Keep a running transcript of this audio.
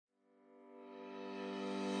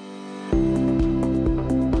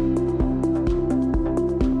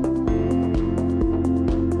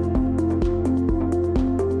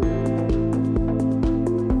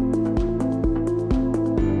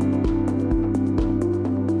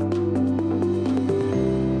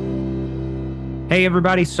Hey,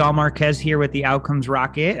 everybody. Saul Marquez here with the Outcomes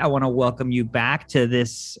Rocket. I want to welcome you back to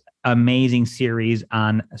this amazing series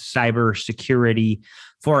on cybersecurity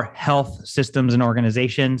for health systems and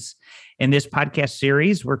organizations. In this podcast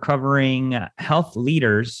series, we're covering health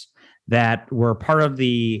leaders that were part of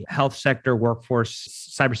the health sector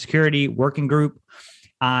workforce cybersecurity working group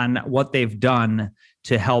on what they've done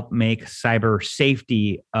to help make cyber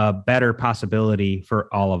safety a better possibility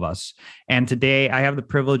for all of us. And today I have the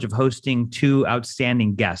privilege of hosting two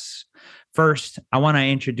outstanding guests. First, I want to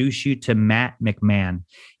introduce you to Matt McMahon.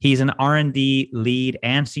 He's an R&D lead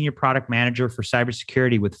and senior product manager for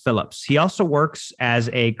cybersecurity with Philips. He also works as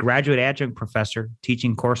a graduate adjunct professor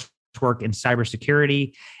teaching coursework in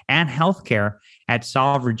cybersecurity and healthcare at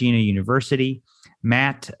Solve Regina University.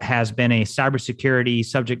 Matt has been a cybersecurity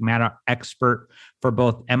subject matter expert for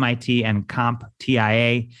both MIT and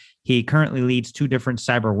CompTIA. He currently leads two different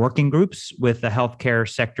cyber working groups with the Healthcare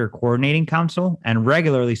Sector Coordinating Council and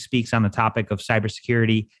regularly speaks on the topic of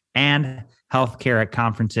cybersecurity and healthcare at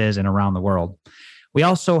conferences and around the world. We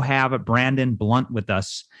also have Brandon Blunt with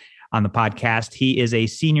us on the podcast. He is a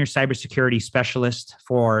senior cybersecurity specialist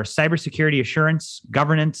for cybersecurity assurance,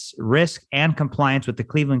 governance, risk, and compliance with the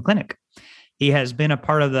Cleveland Clinic. He has been a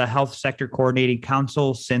part of the Health Sector Coordinating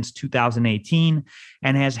Council since 2018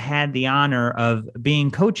 and has had the honor of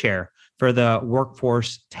being co-chair for the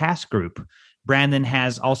Workforce Task Group. Brandon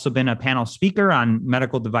has also been a panel speaker on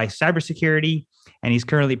medical device cybersecurity, and he's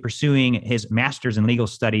currently pursuing his master's in legal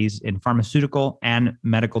studies in pharmaceutical and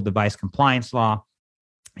medical device compliance law.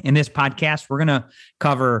 In this podcast, we're going to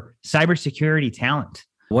cover cybersecurity talent,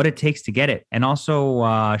 what it takes to get it, and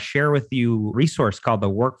also share with you a resource called the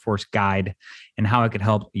Workforce Guide and how it could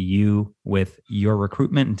help you with your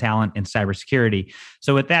recruitment and talent in cybersecurity.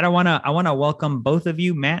 So with that, I want to welcome both of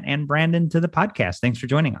you, Matt and Brandon, to the podcast. Thanks for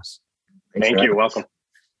joining us. Thank you. Welcome.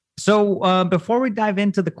 So before we dive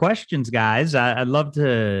into the questions, guys, I'd love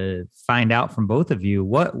to find out from both of you,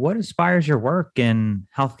 what inspires your work in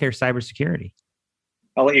healthcare cybersecurity?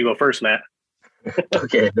 I'll let you go first, Matt.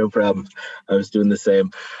 Okay, no problem. I was doing the same.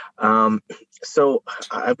 So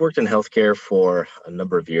I've worked in healthcare for a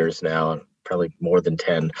number of years now, probably more than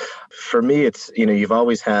 10. For me, it's, you've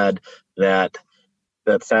always had that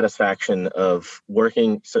satisfaction of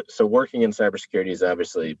working. So working in cybersecurity is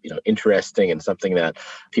obviously, interesting and something that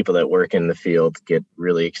people that work in the field get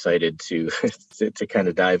really excited to kind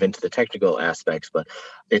of dive into the technical aspects. But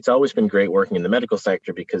it's always been great working in the medical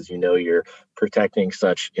sector because, you're protecting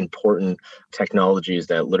such important technologies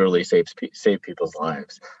that literally save people's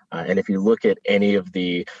lives. And if you look at any of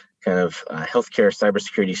the kind of healthcare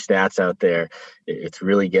cybersecurity stats out there, it's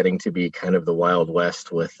really getting to be kind of the Wild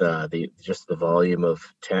West with the volume of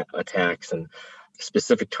attacks and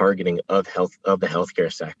specific targeting of the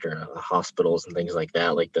healthcare sector, hospitals and things like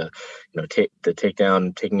that, like the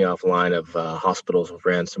taking offline of hospitals with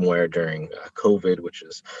ransomware during COVID, which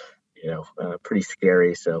is pretty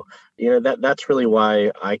scary. So that's really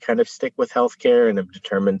why I kind of stick with healthcare and am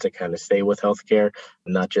determined to kind of stay with healthcare,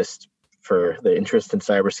 not just for the interest in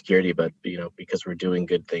cybersecurity, but because we're doing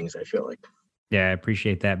good things, I feel like. Yeah, I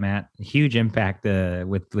appreciate that, Matt. Huge impact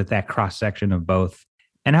with that cross section of both.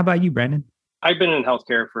 And how about you, Brandon? I've been in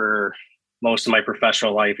healthcare for most of my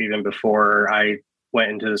professional life, even before I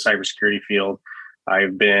went into the cybersecurity field.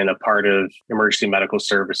 I've been a part of emergency medical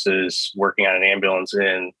services, working on an ambulance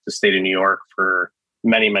in the state of New York for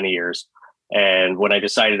many, many years. And when I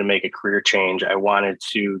decided to make a career change, I wanted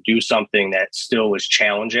to do something that still was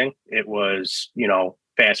challenging. It was,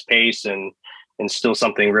 fast paced and still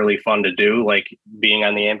something really fun to do, like being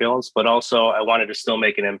on the ambulance. But also I wanted to still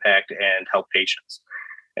make an impact and help patients.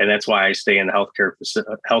 And that's why I stay in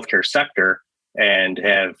the healthcare sector and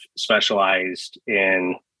have specialized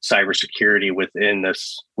in cybersecurity within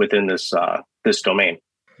this domain.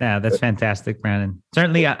 Yeah, that's fantastic, Brandon.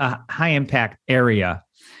 Certainly a high impact area.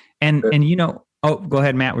 And go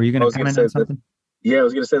ahead, Matt. Were you going to comment on something? I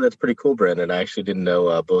was going to say that's pretty cool, Brandon. I actually didn't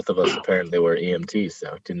know both of us apparently were EMTs, so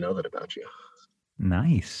I didn't know that about you.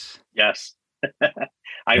 Nice. Yes.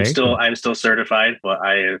 I'm still certified, but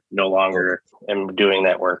I no longer am doing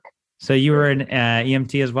that work. So you were an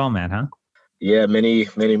EMT as well, Matt, huh? Yeah, many,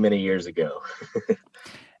 many, many years ago.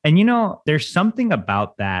 And there's something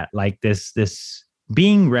about that, like this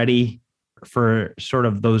being ready for sort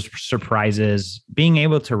of those surprises, being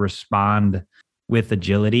able to respond with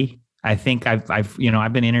agility. I think I've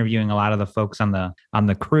been interviewing a lot of the folks on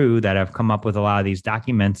the crew that have come up with a lot of these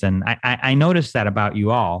documents, and I noticed that about you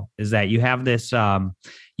all is that you have this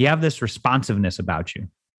responsiveness about you.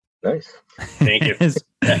 Nice. Thank you.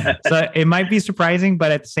 So it might be surprising,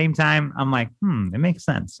 but at the same time, I'm like, it makes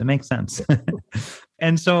sense. It makes sense.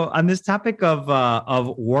 And so on this topic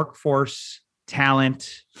of workforce talent,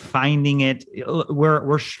 finding it,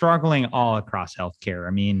 we're struggling all across healthcare.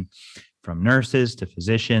 I mean, from nurses to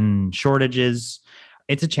physician shortages,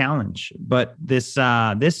 it's a challenge. But this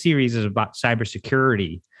series is about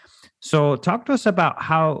cybersecurity. So talk to us about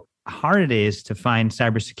how hard it is to find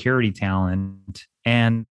cybersecurity talent,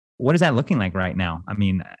 and what is that looking like right now? I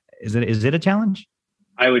mean, is it a challenge?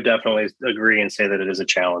 I would definitely agree and say that it is a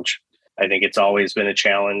challenge. I think it's always been a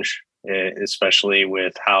challenge, especially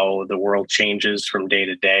with how the world changes from day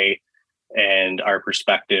to day and our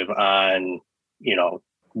perspective on,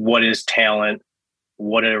 what is talent,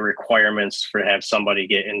 what are the requirements for have somebody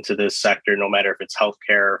get into this sector, no matter if it's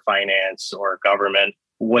healthcare, finance, or government.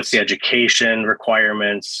 What's the education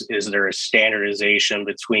requirements? Is there a standardization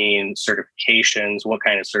between certifications? What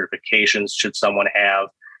kind of certifications should someone have?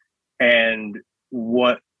 And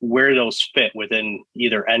where those fit within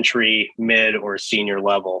either entry, mid, or senior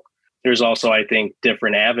level. There's also, I think,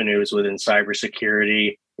 different avenues within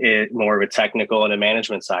cybersecurity, more of a technical and a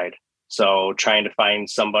management side. So trying to find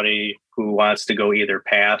somebody who wants to go either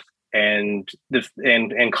path and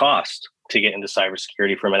cost to get into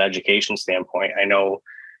cybersecurity from an education standpoint. I know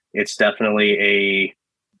it's definitely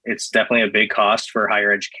a big cost for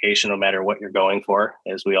higher education, no matter what you're going for,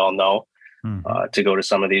 as we all know. To go to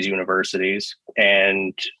some of these universities.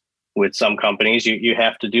 And with some companies, you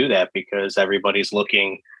have to do that because everybody's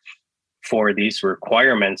looking for these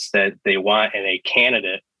requirements that they want in a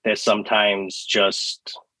candidate that sometimes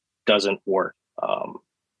just doesn't work.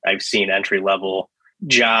 I've seen entry level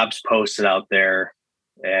jobs posted out there,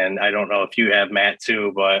 and I don't know if you have, Matt,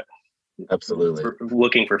 too, but absolutely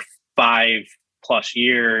looking for 5+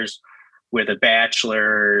 years with a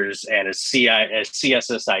bachelor's and a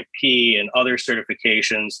CSSIP and other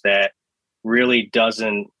certifications that really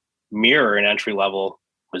doesn't mirror an entry level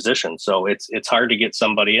position. So it's hard to get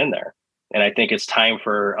somebody in there. And I think it's time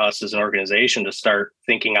for us as an organization to start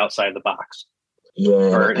thinking outside the box. Yeah,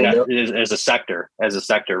 or as a sector,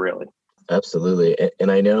 really. Absolutely. And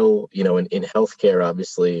I know, in healthcare,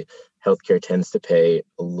 obviously, healthcare tends to pay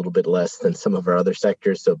a little bit less than some of our other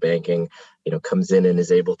sectors. So banking, comes in and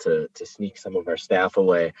is able to sneak some of our staff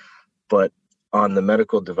away. But on the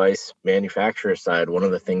medical device manufacturer side, one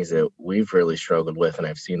of the things that we've really struggled with, and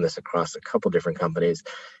I've seen this across a couple different companies,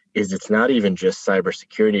 is it's not even just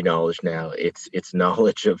cybersecurity knowledge now. It's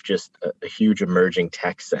knowledge of just a huge emerging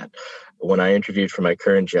tech set. When I interviewed for my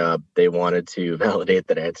current job, they wanted to validate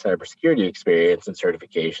that I had cybersecurity experience and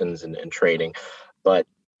certifications and training. But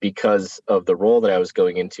because of the role that I was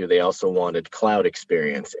going into, they also wanted cloud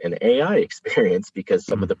experience and AI experience because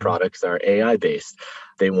some of the products are AI based.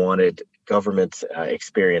 They wanted government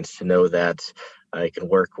experience to know that I can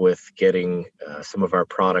work with getting some of our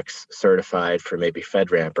products certified for maybe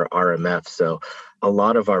FedRAMP or RMF. So a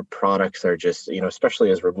lot of our products are just, especially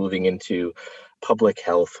as we're moving into public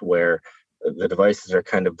health where the devices are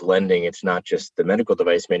kind of blending. It's not just the medical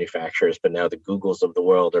device manufacturers, but now the Googles of the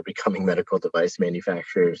world are becoming medical device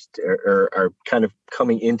manufacturers or are kind of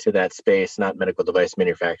coming into that space, not medical device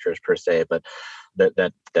manufacturers per se, but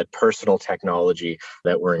that personal technology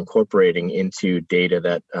that we're incorporating into data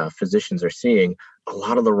that physicians are seeing. A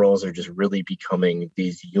lot of the roles are just really becoming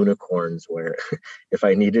these unicorns where if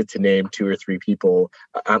I needed to name 2 or 3 people,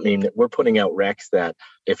 I mean, we're putting out recs that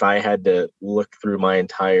if I had to look through my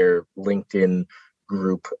entire LinkedIn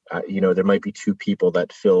group, there might be 2 people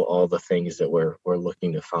that fill all the things that we're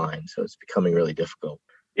looking to find. So it's becoming really difficult.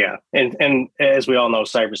 Yeah. And as we all know,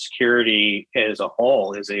 cybersecurity as a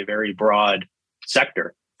whole is a very broad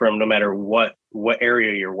sector from no matter what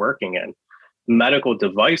area you're working in. Medical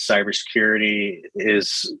device cybersecurity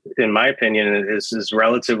is, in my opinion, is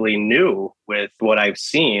relatively new with what I've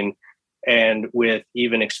seen and with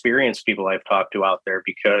even experienced people I've talked to out there,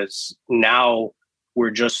 because now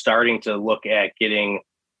we're just starting to look at getting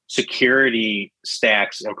security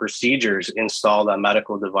stacks and procedures installed on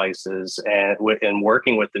medical devices and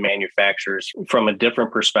working with the manufacturers from a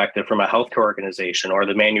different perspective, from a healthcare organization or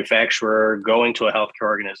the manufacturer going to a healthcare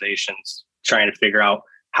organization trying to figure out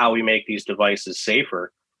how we make these devices safer.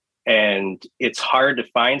 And it's hard to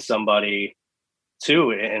find somebody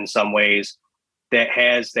too, in some ways, that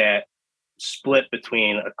has that split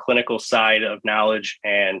between a clinical side of knowledge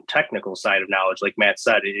and technical side of knowledge. Like Matt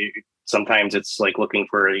said, sometimes it's like looking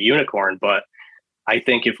for a unicorn, but I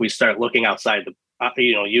think if we start looking outside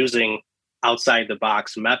using outside the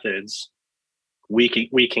box methods, we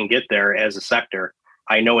can get there as a sector.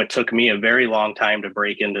 I know it took me a very long time to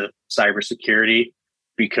break into cybersecurity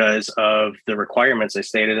because of the requirements I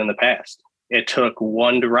stated in the past. It took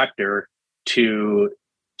one director to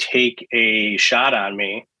take a shot on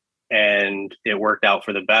me and it worked out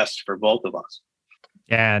for the best for both of us.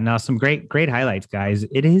 Yeah, no, some great highlights, guys.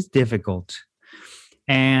 It is difficult.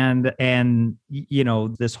 And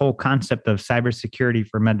this whole concept of cybersecurity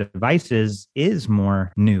for med devices is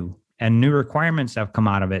more new, and new requirements have come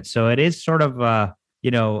out of it. So it is sort of a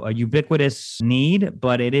ubiquitous need,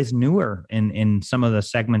 but it is newer in some of the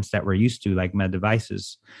segments that we're used to, like med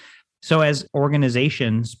devices. So as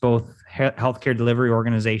organizations, both healthcare delivery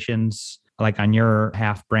organizations, like on your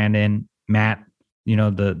half, Brandon, Matt,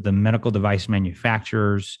 the medical device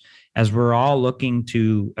manufacturers, as we're all looking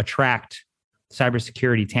to attract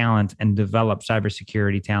cybersecurity talent and develop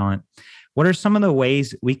cybersecurity talent, what are some of the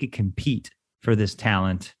ways we could compete for this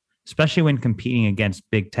talent, especially when competing against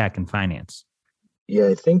big tech and finance? Yeah,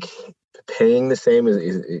 I think paying the same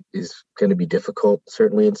is going to be difficult,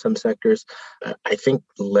 certainly in some sectors. I think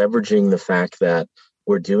leveraging the fact that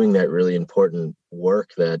we're doing that really important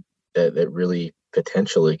work that really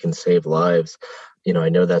potentially can save lives. I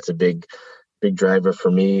know that's a big driver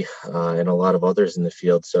for me and a lot of others in the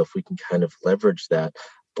field. So if we can kind of leverage that,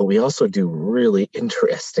 but we also do really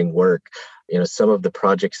interesting work. Some of the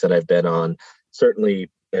projects that I've been on,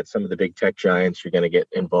 certainly at some of the big tech giants, you're going to get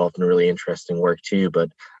involved in really interesting work too.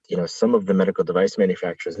 But, some of the medical device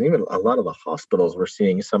manufacturers and even a lot of the hospitals, we're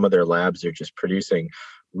seeing some of their labs are just producing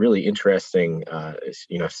really interesting,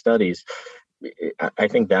 studies. I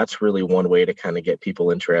think that's really one way to kind of get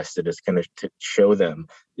people interested, is kind of to show them,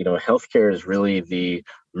 healthcare is really the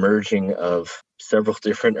merging of several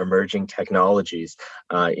different emerging technologies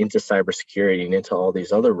into cybersecurity and into all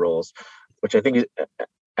these other roles, which I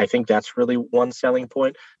think that's really one selling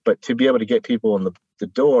point. But to be able to get people in the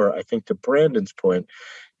door, I think to Brandon's point,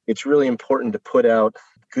 it's really important to put out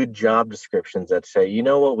good job descriptions that say,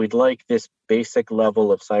 we'd like this basic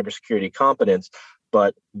level of cybersecurity competence,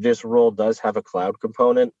 but this role does have a cloud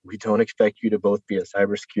component. We don't expect you to both be a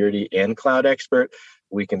cybersecurity and cloud expert.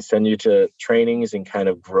 We can send you to trainings and kind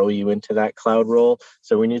of grow you into that cloud role.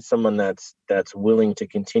 So we need someone that's willing to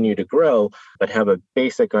continue to grow, but have a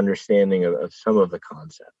basic understanding of some of the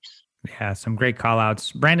concepts. Yeah, some great call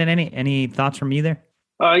outs. Brandon, any thoughts from you there?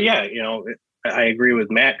 Yeah, I agree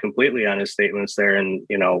with Matt completely on his statements there. And,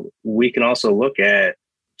 we can also look at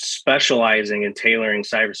specializing and tailoring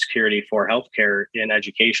cybersecurity for healthcare in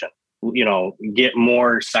education. Get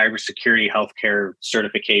more cybersecurity healthcare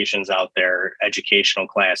certifications out there, educational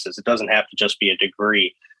classes. It doesn't have to just be a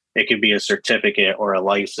degree. It could be a certificate or a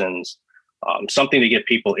license, something to get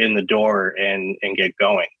people in the door and get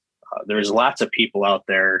going. There's lots of people out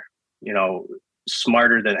there,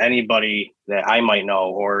 smarter than anybody that I might know,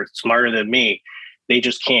 or smarter than me. They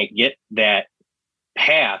just can't get that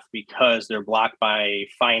path because they're blocked by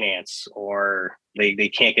finance, or they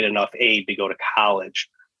can't get enough aid to go to college,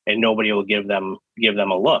 and nobody will give them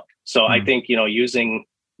a look. So I think, using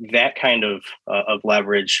that kind of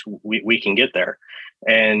leverage, we can get there,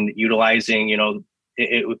 and utilizing,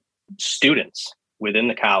 students within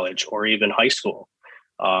the college or even high school.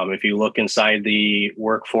 If you look inside the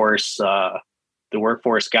workforce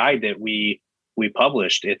guide that we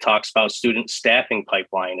published, it talks about student staffing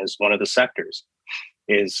pipeline as one of the sectors,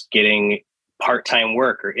 is getting part-time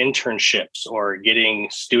work or internships, or getting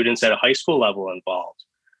students at a high school level involved.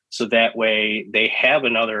 So that way they have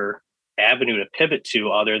another avenue to pivot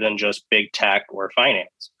to other than just big tech or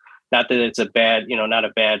finance. Not that it's not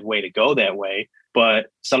a bad way to go that way, but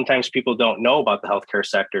sometimes people don't know about the healthcare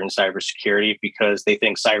sector and cybersecurity because they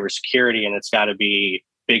think cybersecurity and it's got to be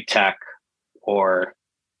big tech or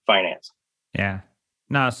finance. Yeah.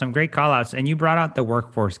 No, some great call outs. And you brought out the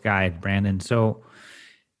workforce guide, Brandon. So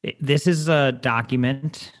this is a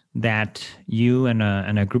document that you and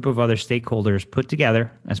a group of other stakeholders put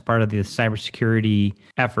together as part of the cybersecurity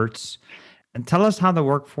efforts. And tell us how the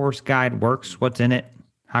workforce guide works, what's in it,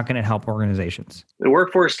 how can it help organizations? The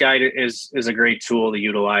workforce guide is a great tool to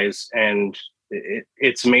utilize, and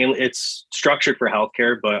it's structured for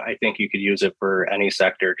healthcare, but I think you could use it for any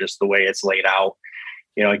sector, just the way it's laid out.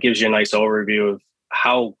 It gives you a nice overview of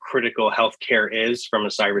how critical healthcare is from a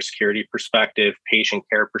cybersecurity perspective, patient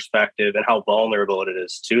care perspective, and how vulnerable it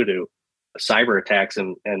is to cyber attacks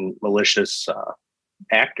and malicious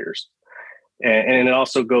actors. And it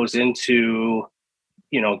also goes into,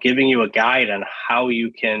 giving you a guide on how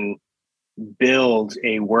you can build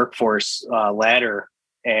a workforce ladder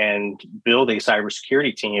and build a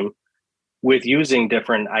cybersecurity team with using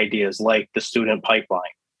different ideas like the student pipeline.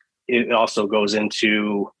 It also goes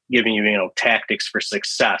into giving you, tactics for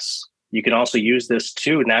success. You can also use this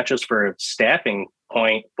too, not just for a staffing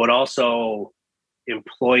point, but also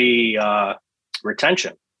employee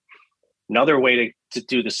retention. Another way to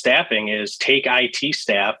do the staffing is take IT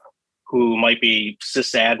staff who might be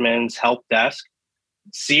sysadmins, help desk,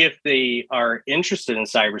 see if they are interested in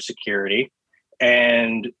cybersecurity,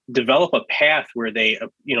 and develop a path where they,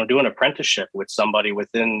 do an apprenticeship with somebody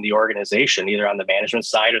within the organization, either on the management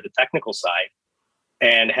side or the technical side,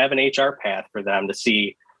 and have an HR path for them to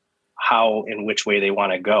see how and which way they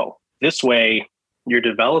want to go. This way, you're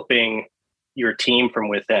developing your team from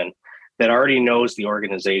within that already knows the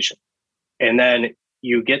organization. And then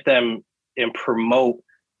you get them and promote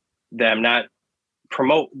them, not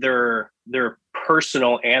promote their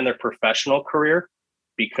personal and their professional career,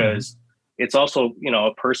 because it's also,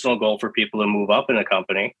 a personal goal for people to move up in a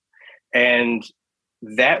company. And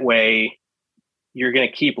that way you're going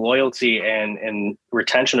to keep loyalty and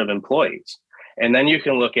retention of employees. And then you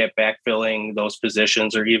can look at backfilling those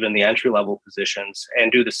positions or even the entry-level positions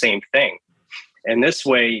and do the same thing. And this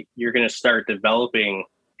way you're going to start developing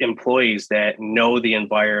employees that know the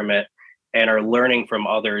environment and are learning from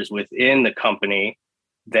others within the company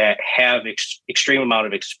that have extreme amount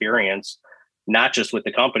of experience, not just with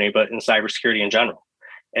the company, but in cybersecurity in general.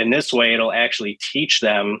 And this way, it'll actually teach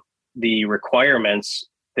them the requirements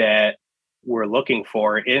that we're looking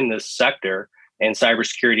for in this sector and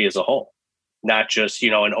cybersecurity as a whole, not just,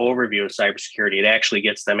 an overview of cybersecurity. It actually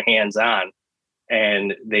gets them hands-on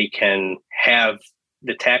and they can have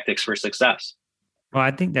the tactics for success. Well,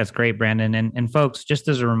 I think that's great, Brandon. And folks, just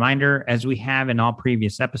as a reminder, as we have in all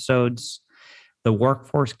previous episodes, the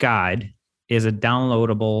Workforce Guide is a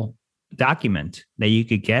downloadable document that you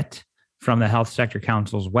could get from the Health Sector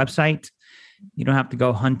Council's website. You don't have to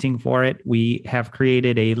go hunting for it. We have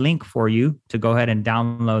created a link for you to go ahead and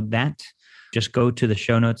download that. Just go to the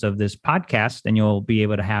show notes of this podcast and you'll be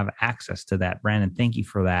able to have access to that. Brandon, thank you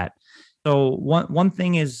for that. So one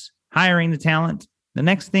thing is hiring the talent. The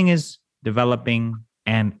next thing is developing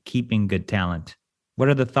and keeping good talent. What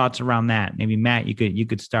are the thoughts around that? Maybe Matt, you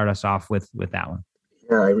could start us off with that one.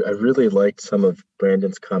 Yeah, I really liked some of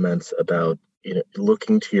Brandon's comments about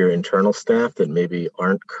looking to your internal staff that maybe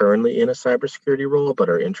aren't currently in a cybersecurity role but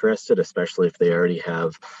are interested, especially if they already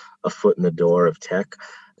have a foot in the door of tech.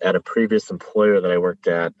 At a previous employer that I worked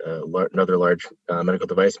at, another large medical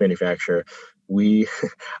device manufacturer, I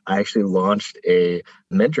actually launched a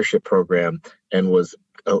mentorship program and was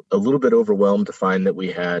a little bit overwhelmed to find that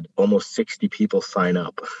we had almost 60 people sign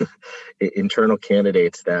up, internal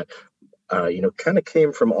candidates that kind of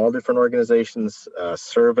came from all different organizations,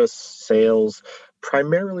 service, sales,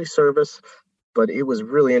 primarily service, but it was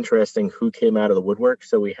really interesting who came out of the woodwork.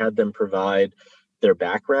 So we had them provide their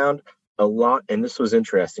background a lot. And this was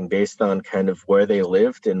interesting based on kind of where they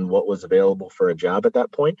lived and what was available for a job at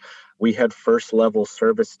that point. We had first level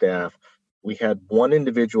service staff. We had one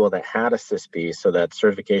individual that had a CISP, so that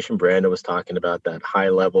certification Brandon was talking about, that high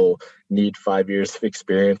level, need 5 years of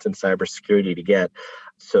experience in cybersecurity to get.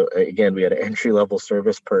 So again, we had an entry level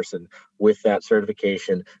service person with that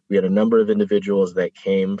certification. We had a number of individuals that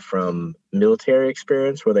came from military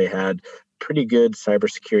experience where they had pretty good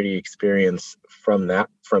cybersecurity experience from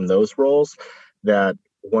those roles, that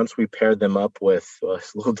once we paired them up with,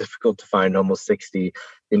 it's a little difficult to find almost 60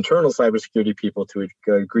 internal cybersecurity people to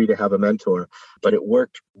agree to have a mentor, but it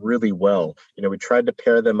worked really well. We tried to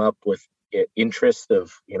pair them up with interest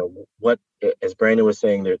of, what, as Brandon was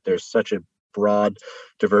saying, there's such a broad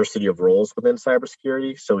diversity of roles within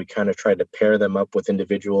cybersecurity. So we kind of tried to pair them up with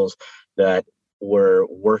individuals that were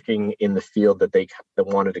working in the field that they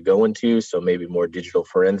wanted to go into. So maybe more digital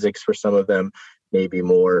forensics for some of them, maybe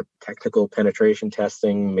more technical penetration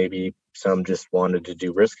testing, maybe some just wanted to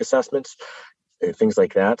do risk assessments, things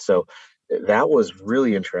like that. So that was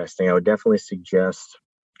really interesting. I would definitely suggest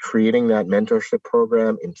creating that mentorship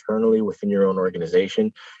program internally within your own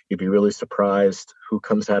organization. You'd be really surprised who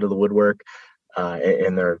comes out of the woodwork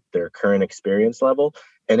and their current experience level.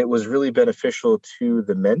 And it was really beneficial to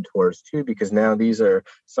the mentors too, because now these are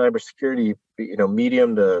cybersecurity,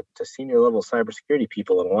 medium to senior level cybersecurity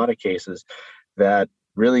people in a lot of cases that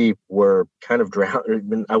really were kind of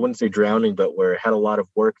drowning. I wouldn't say drowning, but had a lot of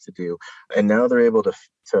work to do. And now they're able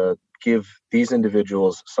to give these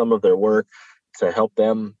individuals some of their work to help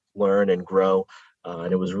them learn and grow.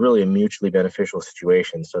 And it was really a mutually beneficial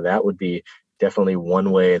situation. So that would be definitely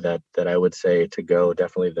one way that I would say to go.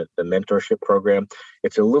 Definitely the mentorship program.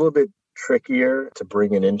 It's a little bit trickier to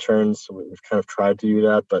bring in interns. So we've kind of tried to do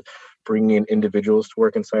that, but bringing in individuals to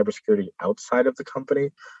work in cybersecurity outside of the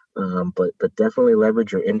company. But definitely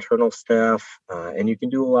leverage your internal staff. And you can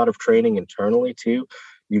do a lot of training internally too.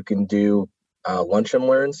 You can do lunch and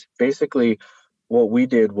learns. Basically, what we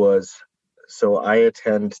did was, so I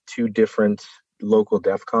attend 2 different local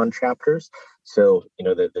DEF CON chapters. So,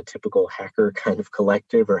 the typical hacker kind of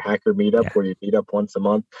collective or hacker meetup where you meet up once a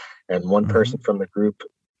month and one person from the group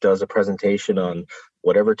does a presentation on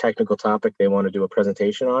whatever technical topic they want to do a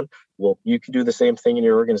presentation on. Well, you can do the same thing in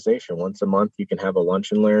your organization. Once a month, you can have a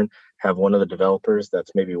lunch and learn, have one of the developers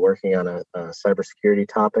that's maybe working on a cybersecurity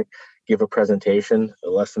topic, give a presentation, the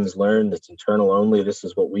lessons learned. It's internal only. This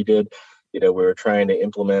is what we did. We were trying to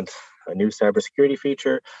implement a new cybersecurity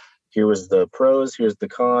feature. Here was the pros, here's the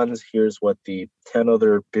cons, here's what the 10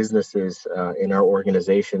 other businesses in our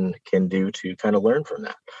organization can do to kind of learn from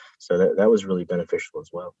that. So that was really beneficial as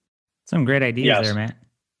well. Some great ideas there, Matt.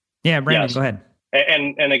 Yeah, Brandon, go ahead.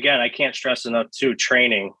 And again, I can't stress enough too,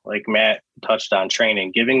 training, like Matt touched on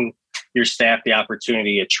training, giving your staff the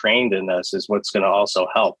opportunity to get trained in this is what's going to also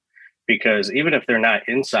help. Because even if they're not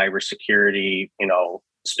in cybersecurity,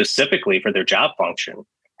 specifically for their job function,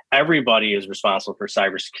 everybody is responsible for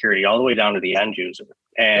cybersecurity all the way down to the end user.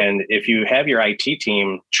 And if you have your IT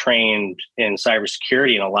team trained in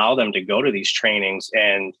cybersecurity and allow them to go to these trainings,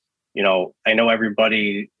 and, I know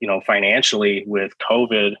everybody, financially with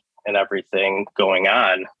COVID and everything going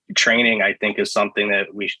on, training, I think, is something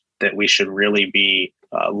that we should really be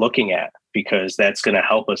looking at, because that's going to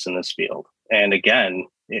help us in this field. And again,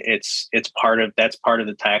 that's part of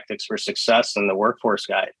the tactics for success in the workforce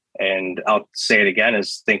guide. And I'll say it again,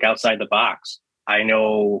 is think outside the box. I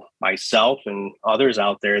know myself and others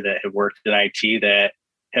out there that have worked in IT that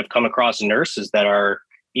have come across nurses that are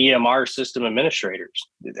EMR system administrators.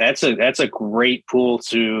 That's a great pool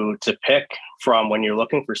to pick from when you're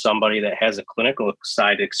looking for somebody that has a clinical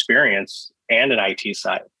side experience and an IT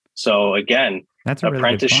side. So again, that's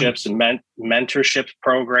apprenticeships and mentorship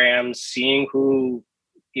programs, seeing who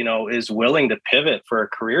is willing to pivot for a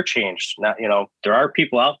career change. Not, there are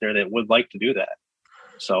people out there that would like to do that.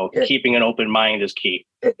 So keeping an open mind is key.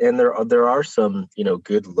 And there are some,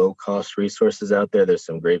 good low cost resources out there. There's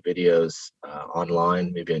some great videos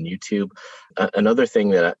online, maybe on YouTube. Another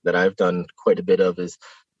thing that I've done quite a bit of is,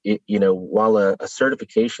 while a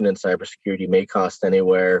certification in cybersecurity may cost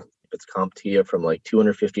anywhere, if it's CompTIA, from like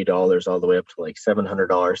 $250 all the way up to like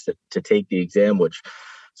 $700 to take the exam, which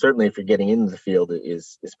certainly if you're getting into the field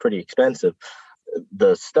is pretty expensive.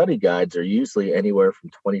 The study guides are usually anywhere from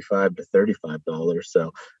 $25 to $35.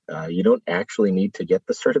 So you don't actually need to get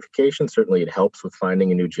the certification. Certainly it helps with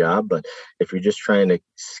finding a new job. But if you're just trying to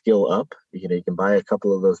skill up, you can buy a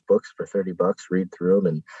couple of those books for $30, read through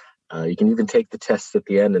them, and you can even take the tests at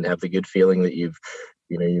the end and have the good feeling that you've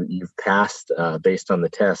passed based on the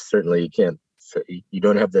test. Certainly you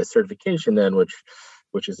don't have the certification then,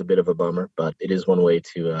 which is a bit of a bummer, but it is one way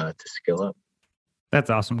to skill up. That's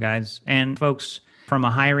awesome, guys. And folks, from a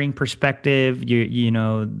hiring perspective,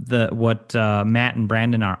 what Matt and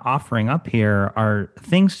Brandon are offering up here are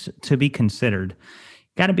things to be considered.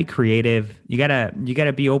 Got to be creative. You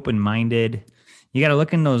gotta be open-minded. You got to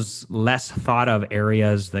look in those less thought of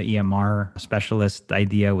areas. The EMR specialist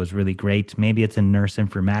idea was really great. Maybe it's a nurse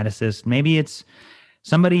informaticist. Maybe it's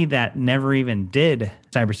somebody that never even did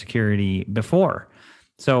cybersecurity before.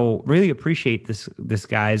 So really appreciate this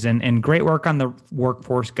guys, and great work on the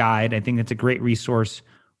workforce guide. I think it's a great resource.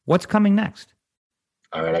 What's coming next?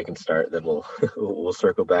 All right, I can start. Then we'll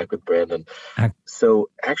circle back with Brandon. So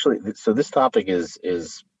this topic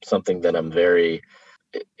is something that I'm very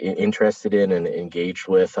interested in and engaged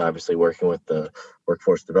with. Obviously, working with the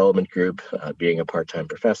workforce development group, being a part-time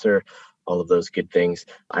professor, all of those good things.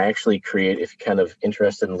 I actually create, if you're kind of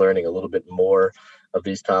interested in learning a little bit more of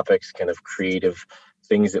these topics, kind of creative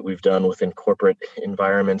things that we've done within corporate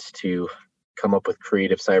environments to come up with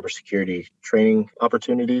creative cybersecurity training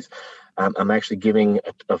opportunities. I'm actually giving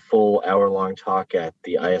a full hour-long talk at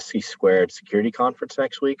the ISC Squared Security Conference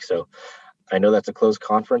next week. So I know that's a closed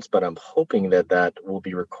conference, but I'm hoping that will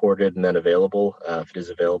be recorded and then available. If it is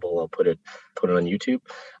available, I'll put it on YouTube.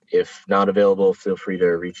 If not available, feel free to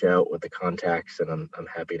reach out with the contacts, and I'm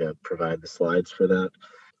happy to provide the slides for that.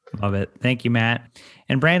 Love it. Thank you, Matt.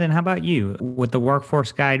 And Brandon, how about you? With the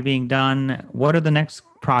workforce guide being done, what are the next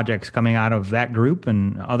projects coming out of that group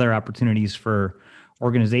and other opportunities for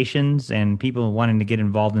organizations and people wanting to get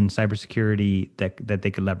involved in cybersecurity that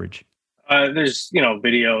they could leverage? There's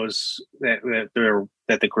videos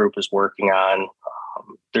that the group is working on.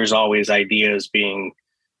 There's always ideas being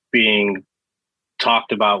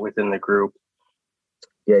talked about within the group.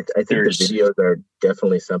 Yeah, I think the videos are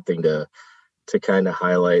definitely something to kind of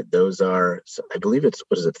highlight. Those are, I believe it's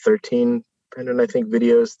 13, Brendan, I think,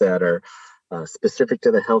 videos that are specific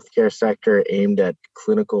to the healthcare sector, aimed at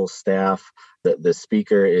clinical staff. The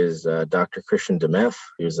speaker is Dr. Christian Demeth,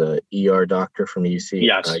 who's a ER doctor from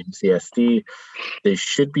UCSD. They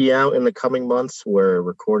should be out in the coming months. We're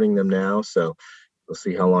recording them now, so we'll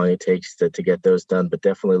see how long it takes to get those done, but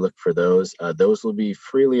definitely look for those. Those will be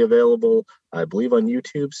freely available, I believe, on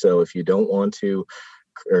YouTube. So if you don't want to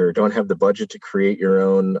or don't have the budget to create your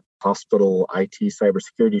own hospital IT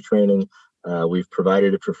cybersecurity training, we've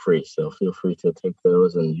provided it for free. So feel free to take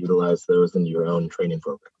those and utilize those in your own training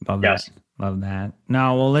program. Love that.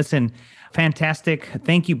 No, well, listen, fantastic.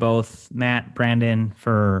 Thank you both, Matt, Brandon,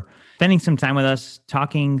 for spending some time with us,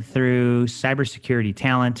 talking through cybersecurity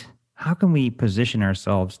talent. How can we position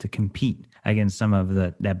ourselves to compete against some of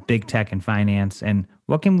that big tech and finance? And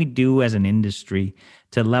what can we do as an industry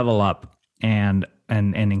to level up and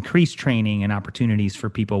increase training and opportunities for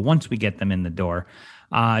people once we get them in the door?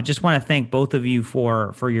 Just want to thank both of you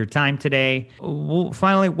for your time today.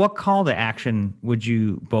 Finally, what call to action would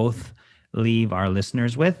you both leave our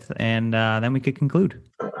listeners with? And then we could conclude.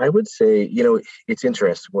 I would say, it's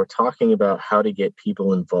interesting. We're talking about how to get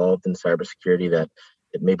people involved in cybersecurity that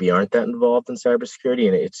maybe aren't that involved in cybersecurity.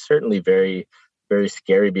 And it's certainly very, very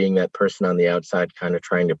scary being that person on the outside kind of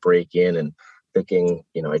trying to break in and thinking,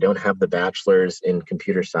 I don't have the bachelor's in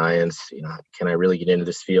computer science. Can I really get into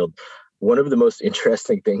this field? One of the most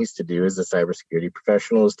interesting things to do as a cybersecurity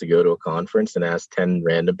professional is to go to a conference and ask 10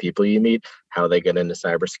 random people you meet how they get into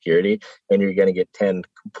cybersecurity, and you're going to get 10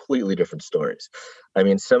 completely different stories. I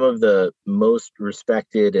mean, some of the most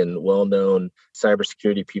respected and well-known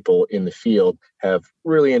cybersecurity people in the field have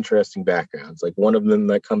really interesting backgrounds. Like one of them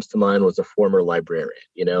that comes to mind was a former librarian.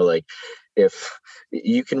 If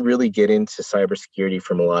you can really get into cybersecurity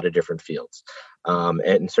from a lot of different fields.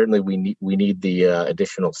 And certainly we need the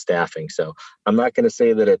additional staffing. So I'm not going to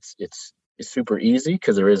say that it's super easy,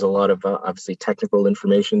 because there is a lot of obviously technical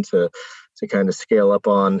information to kind of scale up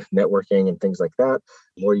on networking and things like that.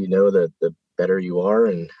 The more you know, the better you are,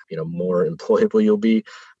 and more employable you'll be.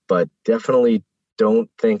 But definitely don't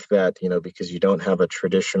think that, because you don't have a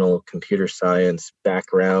traditional computer science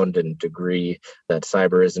background and degree, that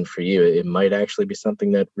cyber isn't for you. It might actually be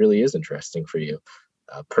something that really is interesting for you.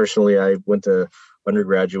 Personally, I went to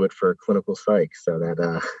undergraduate for clinical psych, so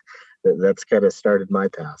that's kind of started my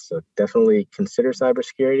path. So definitely consider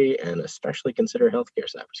cybersecurity, and especially consider healthcare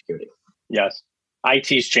cybersecurity. Yes.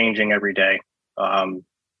 IT is changing every day.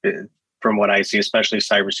 From what I see, especially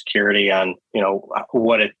cybersecurity, on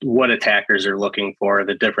what attackers are looking for,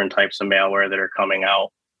 the different types of malware that are coming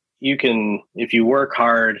out. You can, if you work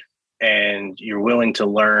hard and you're willing to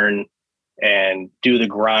learn and do the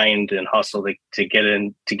grind and hustle to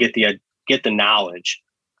get the knowledge,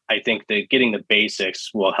 I think that getting the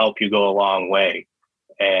basics will help you go a long way.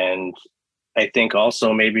 And I think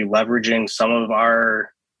also maybe leveraging some of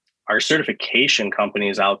our certification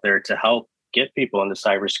companies out there to help get people into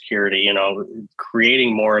cybersecurity,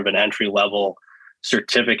 creating more of an entry level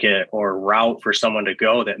certificate or route for someone to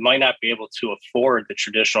go that might not be able to afford the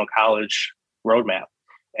traditional college roadmap.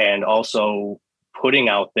 And also putting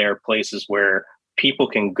out there places where people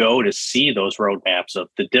can go to see those roadmaps of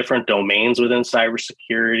the different domains within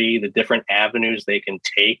cybersecurity, the different avenues they can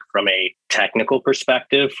take from a technical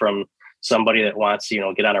perspective, from somebody that wants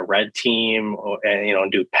to, get on a red team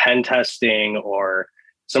and do pen testing, or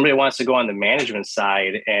somebody wants to go on the management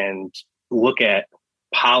side and look at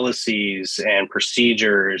policies and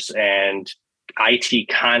procedures and IT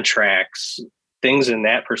contracts, things in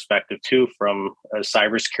that perspective too, from a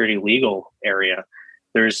cybersecurity legal area.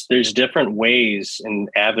 There's different ways and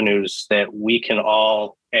avenues that we can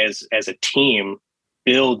all, as a team,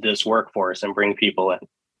 build this workforce and bring people in.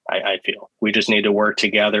 I feel we just need to work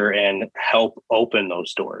together and help open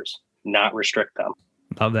those doors, not restrict them.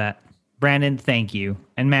 Love that. Brandon, thank you.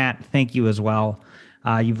 And Matt, thank you as well.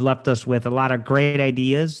 You've left us with a lot of great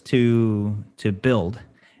ideas to build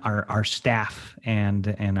our staff and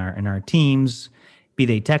our teams, be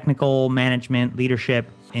they technical, management, leadership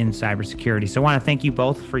in cybersecurity. So I want to thank you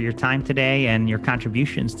both for your time today and your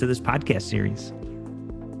contributions to this podcast series.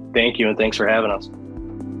 Thank you, and thanks for having us.